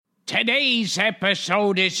Today's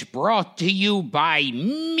episode is brought to you by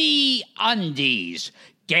MeUndies.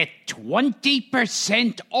 Get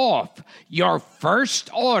 20% off your first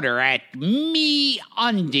order at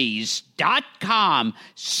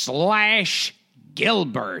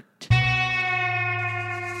MeUndies.com/Gilbert.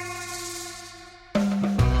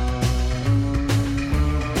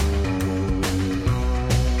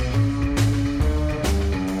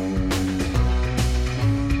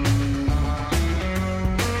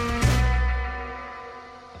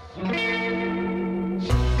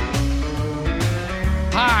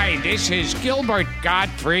 Hi, this is Gilbert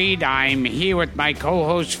Gottfried. I'm here with my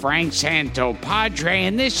co-host Frank Santopadre,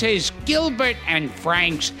 and this is Gilbert and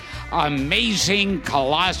Frank's Amazing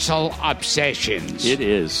Colossal Obsessions. It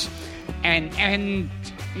is. And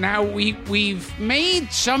now we've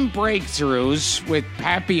made some breakthroughs with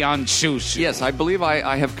Papillon Susu. Yes, I believe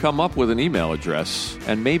I have come up with an email address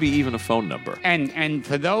and maybe even a phone number. And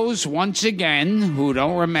for those, once again, who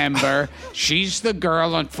don't remember, she's the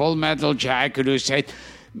girl on Full Metal Jacket who said,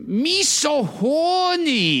 "Me so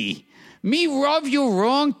horny. Me rub you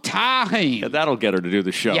wrong time." Yeah, that'll get her to do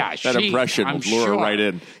the show. Yeah, that impression will lure her right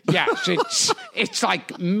in. Yes, it's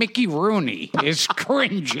like Mickey Rooney is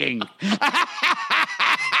cringing.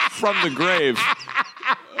 From the grave.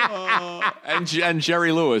 And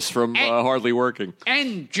Jerry Lewis from Hardly Working.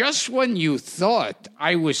 And just when you thought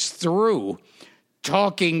I was through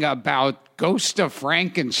talking about Ghost of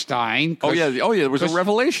Frankenstein. Oh yeah, there was a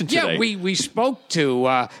revelation today. Yeah, we spoke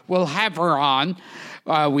to, we'll have her on.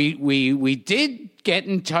 We did get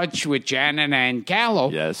in touch with Janet Ann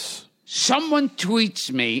Gallo. Yes. Someone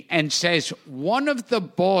tweets me and says one of the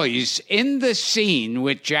boys in the scene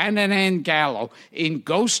with Janet Ann Gallo in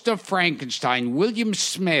Ghost of Frankenstein, William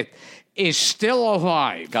Smith, is still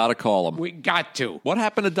alive. Gotta call him. We got to. What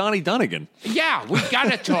happened to Donnie Dunnigan? Yeah, we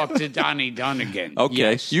got to talk to Donnie Dunnigan. Okay,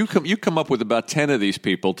 yes. you come up with about 10 of these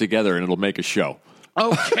people together, and it'll make a show.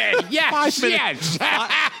 Okay, yes, yes.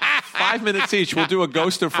 5 minutes each. We'll do a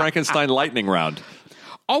Ghost of Frankenstein lightning round.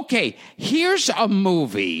 Okay, here's a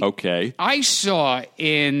movie. Okay. I saw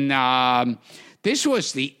in, this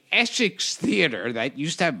was the Essex Theater that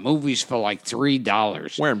used to have movies for like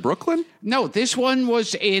 $3. Where, in Brooklyn? No, this one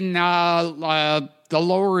was in the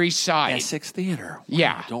Lower East Side. Essex Theater. Wow,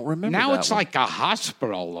 Yeah. I don't remember now that it's one. like a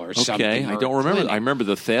hospital or something. Okay, I or don't a remember. clinic. I remember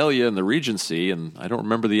the Thalia and the Regency, and I don't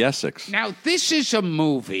remember the Essex. Now, this is a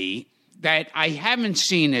movie that I haven't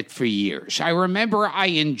seen it for years. I remember I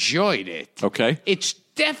enjoyed it. Okay. It's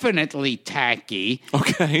definitely tacky.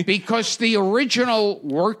 Okay. Because the original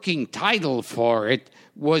working title for it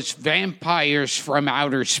was Vampires from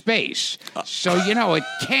Outer Space. So, it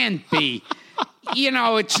can't be,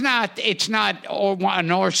 it's not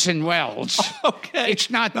an Orson Welles. Okay. It's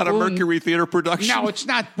not a Mercury Theater production? No, it's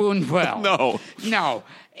not Boonwell. No.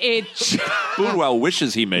 It's Boonwell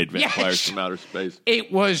wishes he made Vampires from Outer Space.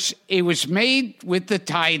 It was made with the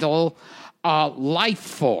title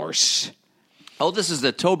Lifeforce. Oh, this is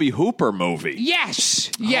the Tobe Hooper movie. Yes.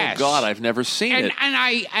 Oh God, I've never seen it.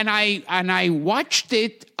 And I watched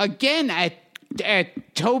it again at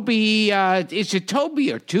Tobe. Is it Tobe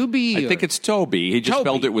or Tubi? I think it's Tobe. He just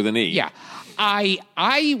spelled it with an E. Yeah.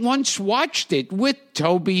 I once watched it with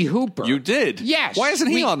Tobe Hooper. You did? Yes. Why isn't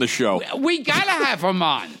he on the show? We gotta have him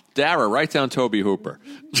on. Dara, write down Tobe Hooper.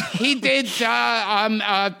 He did Texas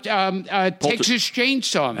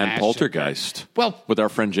Chainsaw Massacre. And Poltergeist. Well, with our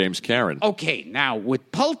friend James Karen. Okay, now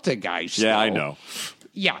with Poltergeist. Yeah, though, I know.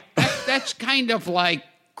 Yeah, that's kind of like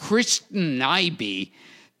Kristen Nyby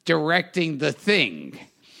directing The Thing.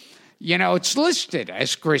 It's listed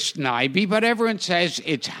as Kristen Nyby, but everyone says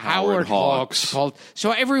it's Howard Hawks' fault. So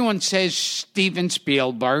everyone says Steven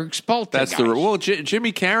Spielberg's Poltergeist. That's the well.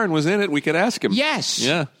 Jimmy Karen was in it. We could ask him. Yes.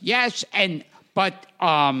 Yeah. Yes,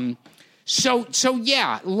 So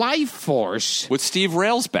yeah, Lifeforce with Steve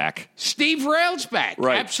Railsback.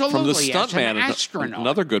 Right? Absolutely, from the as an Stuntman, astronaut.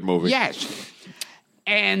 Another good movie. Yes,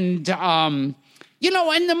 and and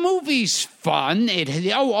the movie's fun.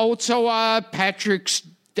 Also Patrick's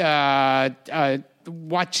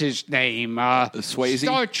what's his name? Swayze?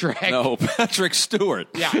 Star Trek. No, Patrick Stewart.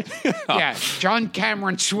 Yeah. John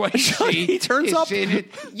Cameron Swayze. He turns is up in it.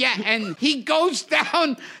 Yeah, and he goes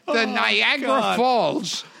down the Niagara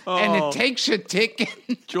Falls. And it takes a ticket.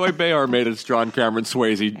 Joy Behar made its John Cameron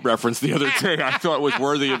Swayze reference the other day. I thought it was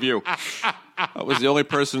worthy of you. I was the only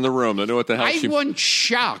person in the room that knew what the hell I once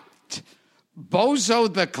shocked Bozo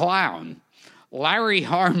the Clown, Larry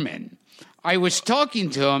Harmon. I was talking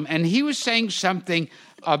to him, and he was saying something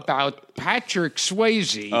about Patrick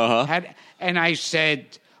Swayze. And I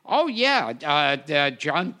said, oh, yeah,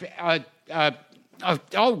 John...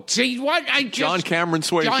 See what I just John Cameron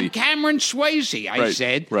Swayze. John Cameron Swayze. I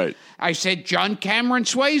said. Right. I said John Cameron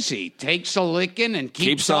Swayze takes a licking and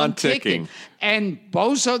keeps on ticking. And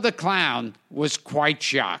Bozo the Clown was quite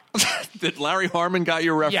shocked. That Larry Harmon got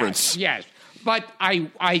your reference. Yes. But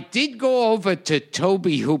I did go over to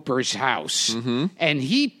Toby Hooper's house, and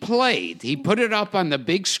he put it up on the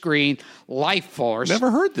big screen, Lifeforce.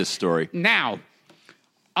 Never heard this story. Now,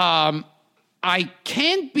 I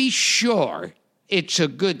can't be sure it's a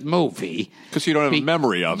good movie. Because you don't have a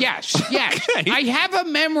memory of it. Yes. Okay. I have a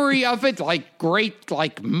memory of it,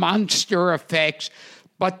 like monster effects.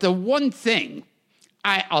 But the one thing,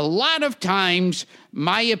 a lot of times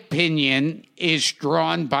my opinion is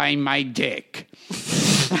drawn by my dick.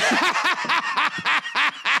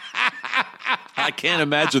 I can't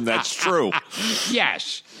imagine that's true.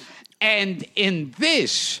 Yes. And in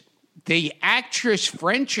this, the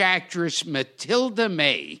French actress Mathilda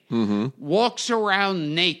May walks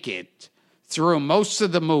around naked through most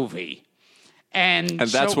of the movie. And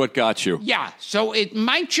that's what got you. Yeah, so it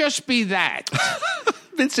might just be that.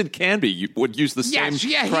 Vincent Canby would use the same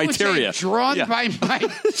criteria. He would say, drawn by my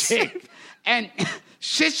dick. And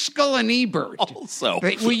Siskel and Ebert. Also.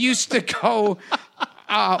 We used to go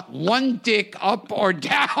one dick up or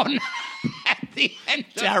down at the end.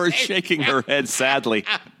 Tara's shaking her head sadly.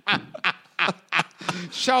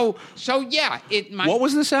 So yeah, it might. What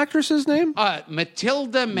was this actress's name?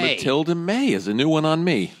 Mathilda May. Mathilda May is a new one on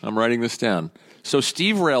me. I'm writing this down. So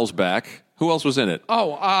Steve Railsback. Who else was in it?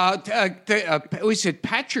 Was it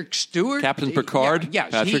Patrick Stewart? Captain Picard? Yes,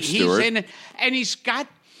 Patrick Stewart. He's in it. And he's got,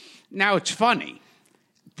 now it's funny,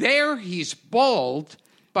 there he's bald,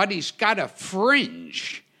 but he's got a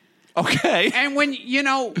fringe. Okay. And when,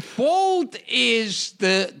 bald is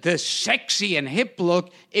the sexy and hip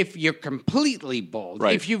look if you're completely bald.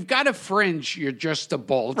 Right. If you've got a fringe, you're just a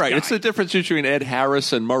bald guy. Right, it's the difference between Ed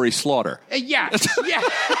Harris and Murray Slaughter. Yes, yeah.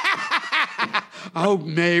 Oh,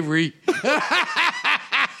 Mary.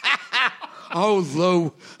 Oh,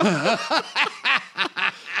 Lou.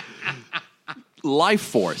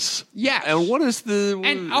 Lifeforce. Yes. And what is the...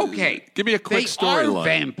 And, okay. Give me a quick storyline. They are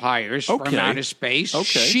vampires from outer space. Okay.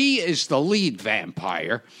 She is the lead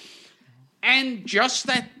vampire. And just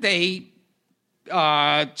that they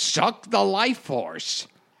suck the life force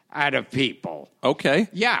out of people. Okay.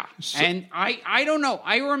 Yeah. And I don't know.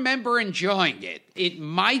 I remember enjoying it. It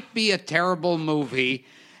might be a terrible movie.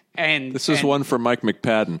 And this is one for Mike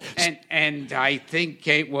McPadden. And I think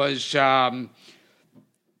it was...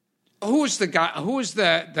 who was the guy? Who was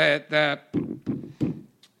the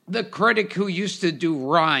critic who used to do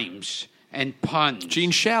rhymes and puns?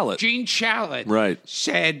 Gene Shalit. Gene Shalit, right?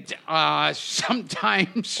 Said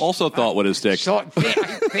sometimes. Also thought with his dick. So I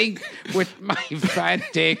think with my fat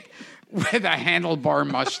dick with a handlebar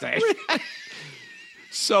mustache.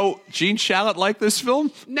 So Gene Shalit liked this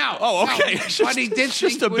film? No. Oh, okay. No, but he did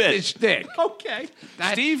think with his dick. Okay.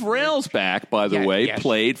 Steve Railsback, by the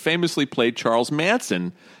way, famously played Charles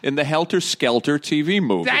Manson in the Helter Skelter TV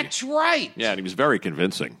movie. That's right. Yeah, and he was very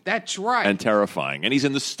convincing. That's right. And terrifying. And he's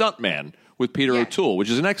in The Stuntman with Peter O'Toole, which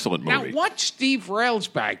is an excellent movie. Now, what's Steve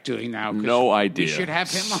Railsback doing now? No idea. We should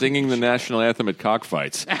have him singing the national anthem at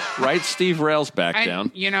cockfights. Write Steve Railsback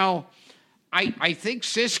down. You know, I think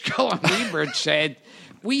Siskel and Ebert said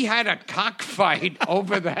we had a cockfight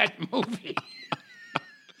over that movie.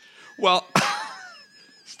 Well,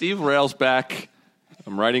 Steve Railsback,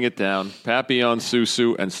 I'm writing it down. Papillon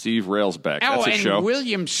Susu and Steve Railsback. That's a show. And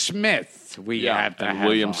William Smith. We have to have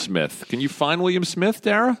William on. Smith. Can you find William Smith,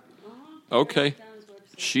 Dara? Okay.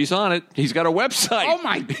 She's on it. He's got a website. Oh,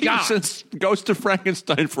 my God. He goes to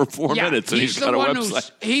Frankenstein for 4 minutes, and he's got a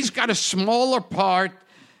website. He's got a smaller part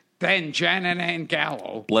than Janet Ann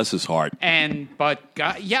Gallo. Bless his heart. But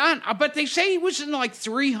they say he was in like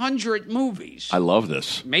 300 movies. I love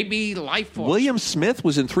this. Maybe Lifeforce. William Smith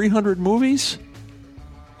was in 300 movies?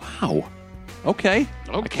 Wow. Okay.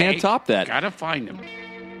 I can't top that. Gotta find him.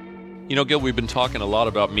 You know, Gil, we've been talking a lot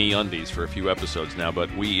about MeUndies for a few episodes now,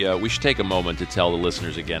 but we should take a moment to tell the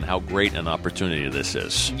listeners again how great an opportunity this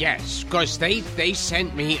is. Yes, because they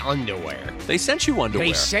sent me underwear. They sent you underwear?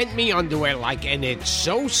 They sent me underwear, and it's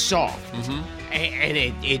so soft. Mm-hmm. And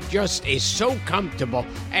it just is so comfortable.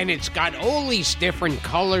 And it's got all these different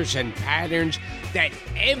colors and patterns that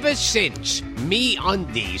ever since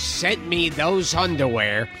MeUndies sent me those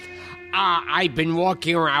underwear, I've been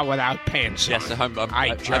walking around without pants on. Yes,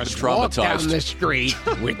 I just walk down the street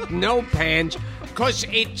with no pants because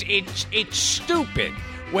it's stupid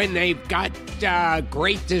when they've got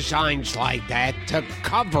great designs like that to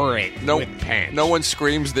cover it with pants. No one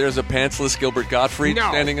screams, "There's a pantsless Gilbert Gottfried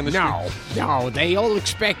standing in the street." No, they all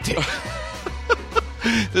expect it.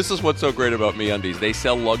 This is what's so great about MeUndies. They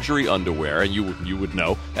sell luxury underwear, and you would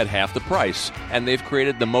know, at half the price. And they've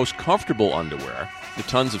created the most comfortable underwear in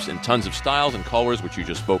tons of styles and colors, which you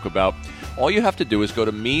just spoke about. All you have to do is go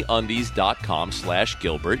to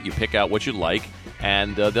MeUndies.com/Gilbert. You pick out what you like,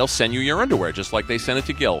 and they'll send you your underwear just like they sent it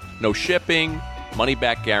to Gil. No shipping,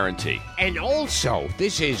 money-back guarantee. And also,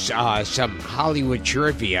 this is some Hollywood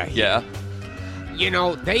trivia here. Yeah. You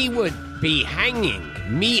know, they would be hanging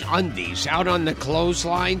MeUndies out on the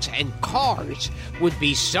clotheslines, and cars would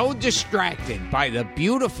be so distracted by the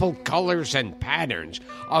beautiful colors and patterns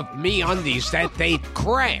of MeUndies that they'd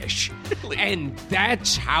crash. Really? And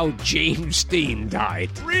that's how James Dean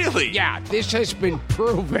died. Really? Yeah, this has been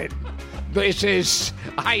proven.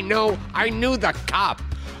 I knew the cop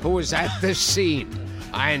who was at the scene.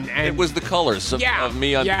 And It was the colors of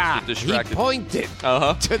MeUndies that distracted. He pointed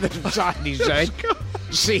to the side. He said,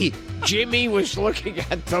 see, Jimmy was looking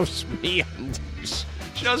at those MeUndies.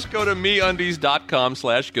 Just go to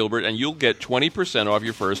MeUndies.com/Gilbert and you'll get 20% off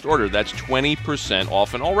your first order. That's 20%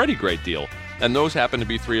 off an already great deal. And those happen to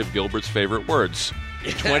be 3 of Gilbert's favorite words.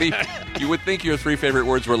 20. You would think your 3 favorite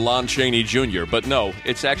words were Lon Chaney Jr., but no,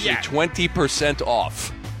 it's actually 20%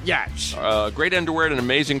 off. Yes. Great underwear at an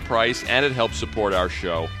amazing price, and it helps support our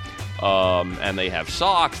show. And they have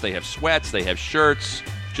socks, they have sweats, they have shirts.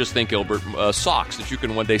 Just think, Gilbert, socks that you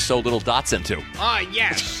can one day sew little dots into.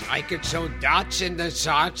 Yes. I could sew dots in the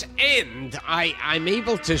socks, and I'm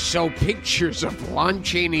able to sew pictures of Lon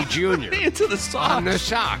Chaney Jr. into the socks. On the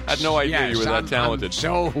socks. I had no idea you were that talented.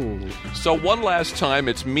 So one last time,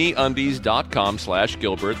 it's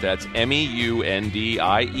MeUndies.com/Gilbert. That's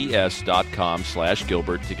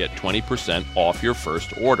MEUNDIES.com/Gilbert to get 20% off your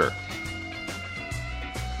first order.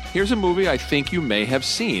 Here's a movie I think you may have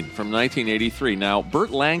seen from 1983. Now, Burt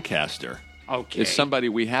Lancaster is somebody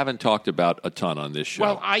we haven't talked about a ton on this show.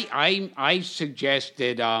 Well, I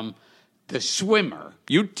suggested The Swimmer.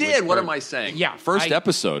 You did? What am I saying? Yeah. First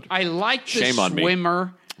episode. I like The Shame on me.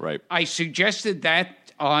 Swimmer. Right. I suggested that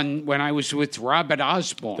when I was with Robert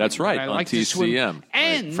Osborne. That's right, I on like TCM.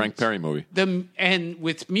 And right. Frank Perry movie. And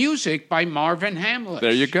with music by Marvin Hamlish.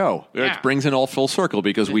 There you go. Yeah. It brings it all full circle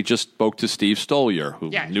because we just spoke to Steve Stoliar,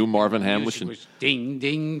 who knew Marvin Hamlish. It was ding,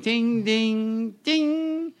 ding, ding, ding,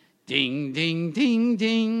 ding, ding, ding, ding,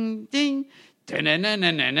 ding, ding,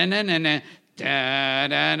 da-na-na-na-na-na-na-na,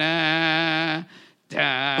 da-da-da,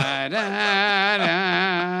 da-da-da.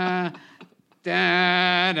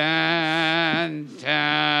 Da da da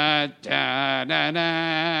da da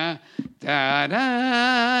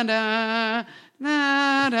da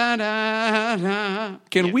da da da.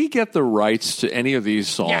 Can we get the rights to any of these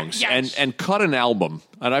songs yes. and cut an album?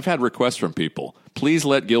 And I've had requests from people. Please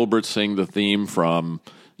let Gilbert sing the theme from,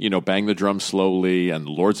 Bang the Drum Slowly and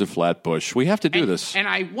Lords of Flatbush. We have to do this. And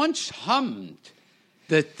I once hummed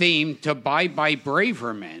the theme to Bye Bye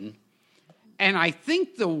Braverman. And I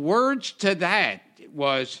think the words to that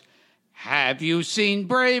was, have you seen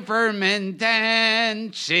Braverman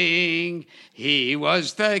dancing? He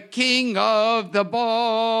was the king of the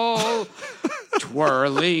ball,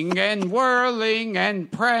 twirling and whirling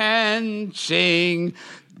and prancing,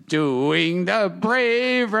 doing the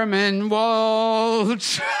Braverman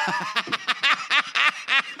waltz.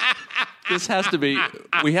 This has to be,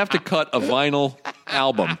 we have to cut a vinyl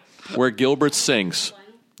album where Gilbert sings.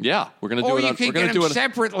 Yeah, we're going to do it. You can get them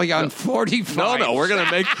separately on 45. No, we're going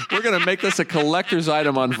to make this a collector's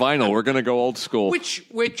item on vinyl. We're going to go old school.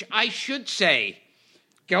 Which I should say,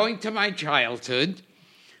 going to my childhood,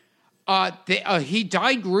 he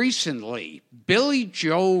died recently. Billy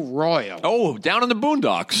Joe Royal. Oh, down in the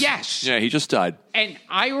boondocks. Yes. Yeah, he just died. And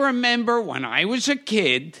I remember when I was a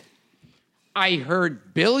kid, I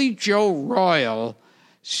heard Billy Joe Royal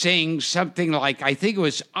sing something like, I think it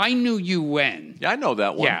was I Knew You When. Yeah, I know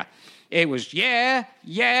that one. Yeah. It was, yeah.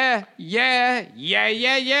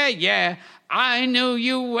 I knew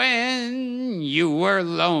you when you were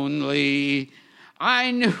lonely.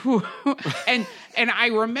 I knew. and I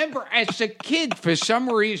remember as a kid, for some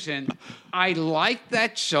reason, I liked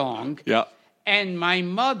that song. Yeah. And my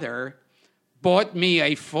mother bought me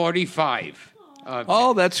a 45.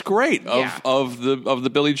 That's great. Of the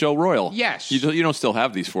Billy Joe Royal. Yes. You don't still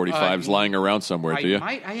have these 45s lying around somewhere, do you?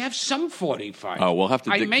 I have some 45. Oh, we'll have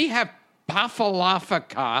to I may have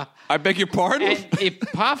Pafalafaka. I beg your pardon? And if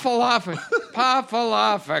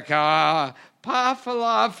Pafalafaka,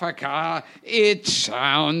 it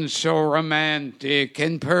sounds so romantic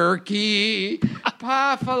and perky.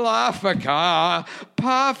 Pafalafaka,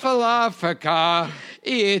 Falafaka.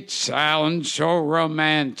 It sounds so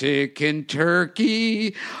romantic in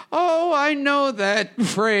Turkey. Oh, I know that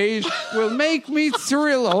phrase will make me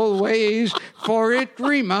thrill always, for it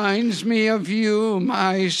reminds me of you,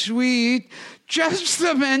 my sweet. Just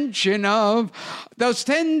the mention of those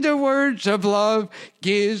tender words of love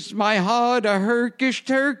gives my heart a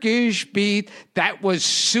Turkish beat. That was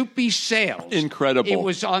Soupy Sales. Incredible. It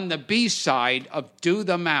was on the B-side of Do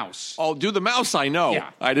the Mouse. Oh, Do the Mouse, I know.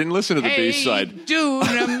 Yeah. I didn't listen to the B-side. Do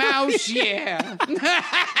the Mouse, yeah.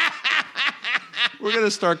 We're going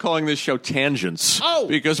to start calling this show Tangents. Oh.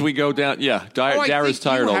 Because we go down. Yeah, I Dara's think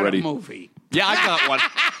tired you had already. a movie. Yeah, I got one.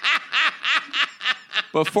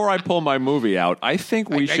 Before I pull my movie out, I think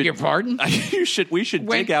we should. Beg your pardon? We should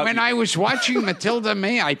dig out. When I was watching Matilda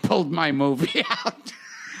May, I pulled my movie out.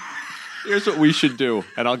 Here's what we should do,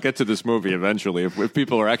 and I'll get to this movie eventually if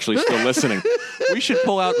people are actually still listening. We should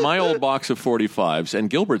pull out my old box of 45s and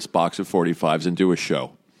Gilbert's box of 45s and do a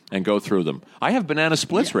show and go through them. I have Banana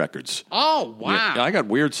Splits records. Oh, wow. Yeah, I got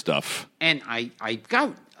weird stuff. And I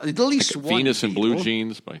got at least one Venus and Blue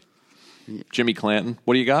Jeans by Jimmy Clanton.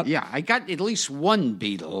 What do you got? Yeah, I got at least one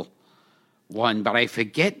Beatle one, but I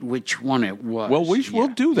forget which one it was. Well, we'll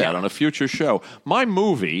do that on a future show. My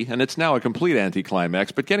movie, and it's now a complete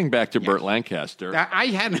anticlimax, but getting back to Burt Lancaster. I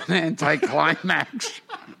had an anticlimax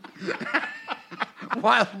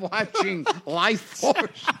while watching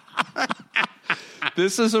Lifeforce.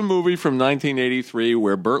 This is a movie from 1983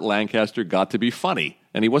 where Burt Lancaster got to be funny,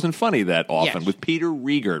 and he wasn't funny that often, with Peter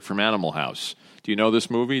Riegert from Animal House. Do you know this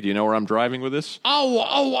movie? Do you know where I'm driving with this?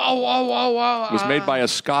 Oh. It was made by a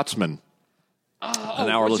Scotsman.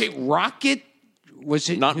 Was it Rocket? Was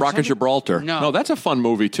it not Rocket Gibraltar? No, that's a fun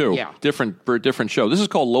movie too. Yeah, different show. This is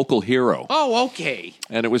called Local Hero. Oh, okay.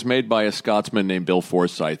 And it was made by a Scotsman named Bill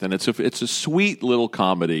Forsyth, and it's a sweet little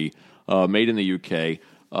comedy made in the UK.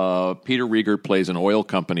 Peter Riegert plays an oil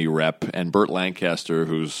company rep, and Burt Lancaster,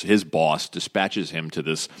 who's his boss, dispatches him to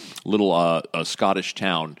this little Scottish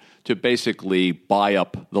town to basically buy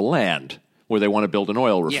up the land where they want to build an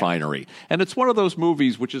oil refinery. Yeah. And it's one of those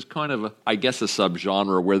movies which is kind of, I guess, a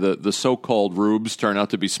subgenre where the so-called rubes turn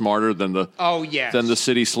out to be smarter than the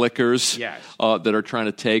city slickers that are trying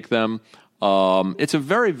to take them. It's a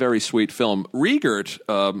very, very sweet film. Riegert,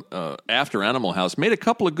 after Animal House, made a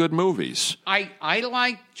couple of good movies. I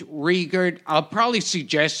liked Riegert. I'll probably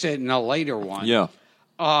suggest it in a later one. Yeah.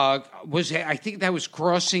 I think that was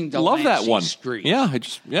Crossing Delancey Love that one. Street. Yeah.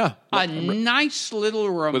 A nice little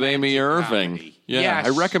romantic with Amy Irving. comedy. Yeah, yes. I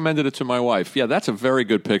recommended it to my wife. Yeah, that's a very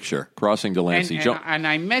good picture, Crossing Delancey. And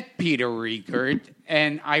I met Peter Riegert,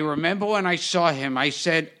 and I remember when I saw him, I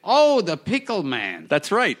said, "Oh, the Pickle Man."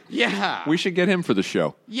 That's right. Yeah. We should get him for the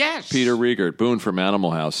show. Yes. Peter Riegert, Boone from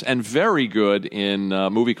Animal House, and very good in a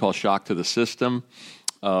movie called Shock to the System.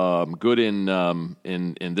 Good in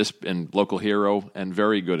Local Hero, and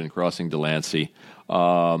very good in Crossing Delancey.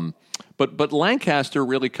 But Lancaster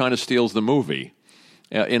really kind of steals the movie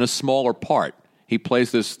in a smaller part. He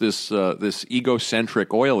plays this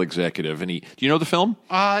egocentric oil executive, and do you know the film?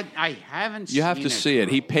 I haven't. You have to see it.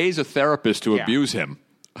 He pays a therapist to abuse him.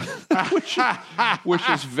 which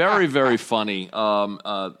is very, very funny.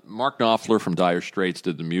 Mark Knopfler from Dire Straits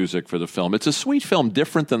did the music for the film. It's a sweet film,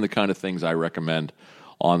 different than the kind of things I recommend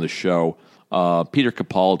on the show. Peter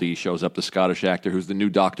Capaldi shows up, the Scottish actor who's the new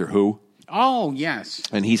Doctor Who. Oh, yes.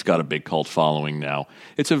 And he's got a big cult following now.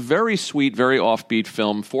 It's a very sweet, very offbeat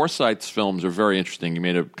film. Forsyth's films are very interesting. He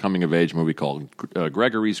made a coming-of-age movie called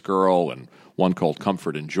Gregory's Girl, and one called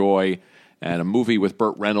Comfort and Joy, and a movie with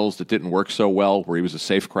Burt Reynolds that didn't work so well, where he was a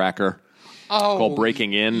safecracker, called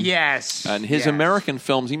Breaking In. Yes. And his American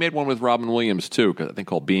films, he made one with Robin Williams, too, I think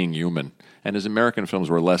called Being Human. And his American films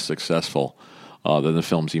were less successful than the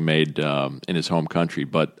films he made in his home country.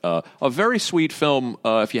 But a very sweet film,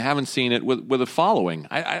 if you haven't seen it, with a following.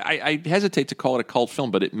 I hesitate to call it a cult film,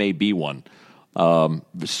 but it may be one.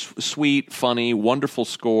 Sweet, funny, wonderful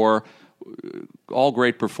score, all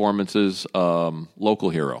great performances, local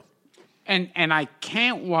hero. And I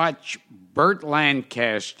can't watch Burt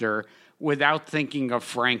Lancaster without thinking of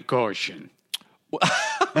Frank Gorshin.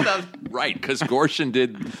 Right, because Gorshin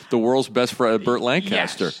did the world's best Burt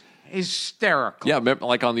Lancaster. Yes. Hysterical. Yeah,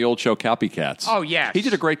 like on the old show Copycats. Oh, yes. He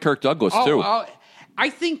did a great Kirk Douglas, too. I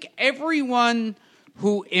think everyone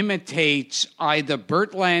who imitates either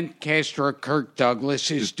Burt Lancaster or Kirk Douglas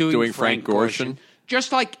is doing Frank Gorshin.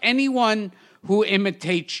 Just like anyone who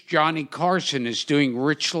imitates Johnny Carson is doing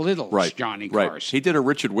Rich Little's Johnny Carson. He did a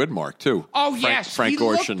Richard Widmark, too. Oh, yes. Frank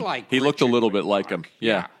Gorshin. Looked like he looked a little bit like him.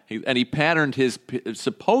 Yeah. He patterned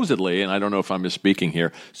supposedly, and I don't know if I'm misspeaking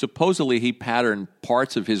here, supposedly he patterned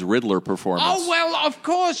parts of his Riddler performance. Oh, well, of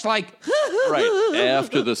course, like... right,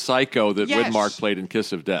 after the Psycho that Yes. Widmark played in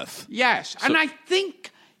Kiss of Death. Yes, and I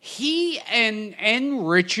think he and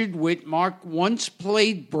Richard Widmark once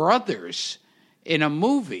played brothers in a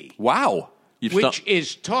movie. Wow. Which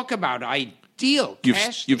is, talk about ideal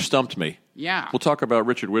casting. You've stumped me. Yeah. We'll talk about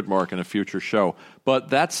Richard Widmark in a future show. But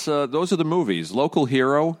those are the movies. Local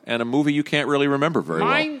Hero and a movie you can't really remember very well.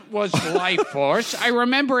 Mine was Lifeforce. I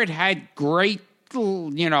remember it had great,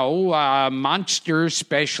 monster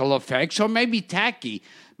special effects, or maybe tacky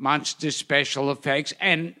monster special effects.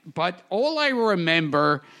 But all I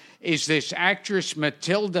remember is this actress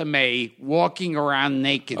Matilda May walking around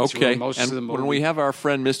naked through most of the movie. When we have our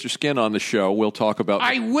friend Mr. Skin on the show, we'll talk about...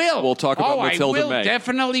 I will. We'll talk about Matilda May. I will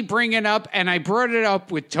definitely bring it up, and I brought it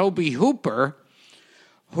up with Toby Hooper,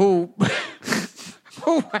 who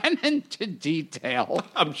went into detail.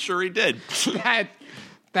 I'm sure he did.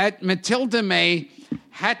 That Matilda May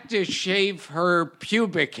had to shave her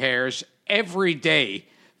pubic hairs every day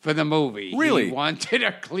for the movie. Really? He wanted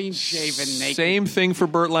a clean-shaven naked... Same thing for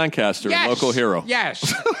Burt Lancaster in Local Hero. Yes.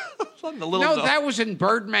 That was in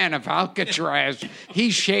Birdman of Alcatraz. He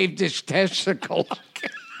shaved his testicles.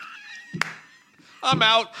 I'm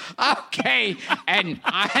out. Okay. And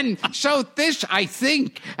so this, I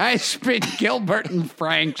think, has been Gilbert and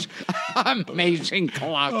Frank's amazing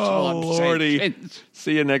colossal obsessions. Lordy.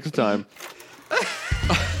 See you next time.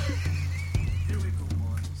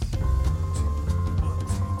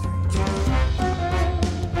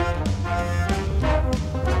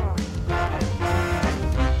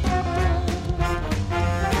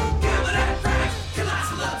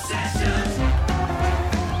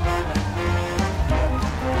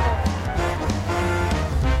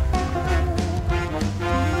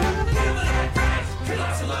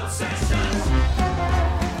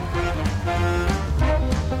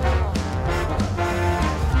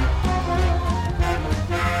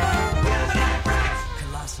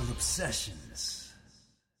 Obsessions.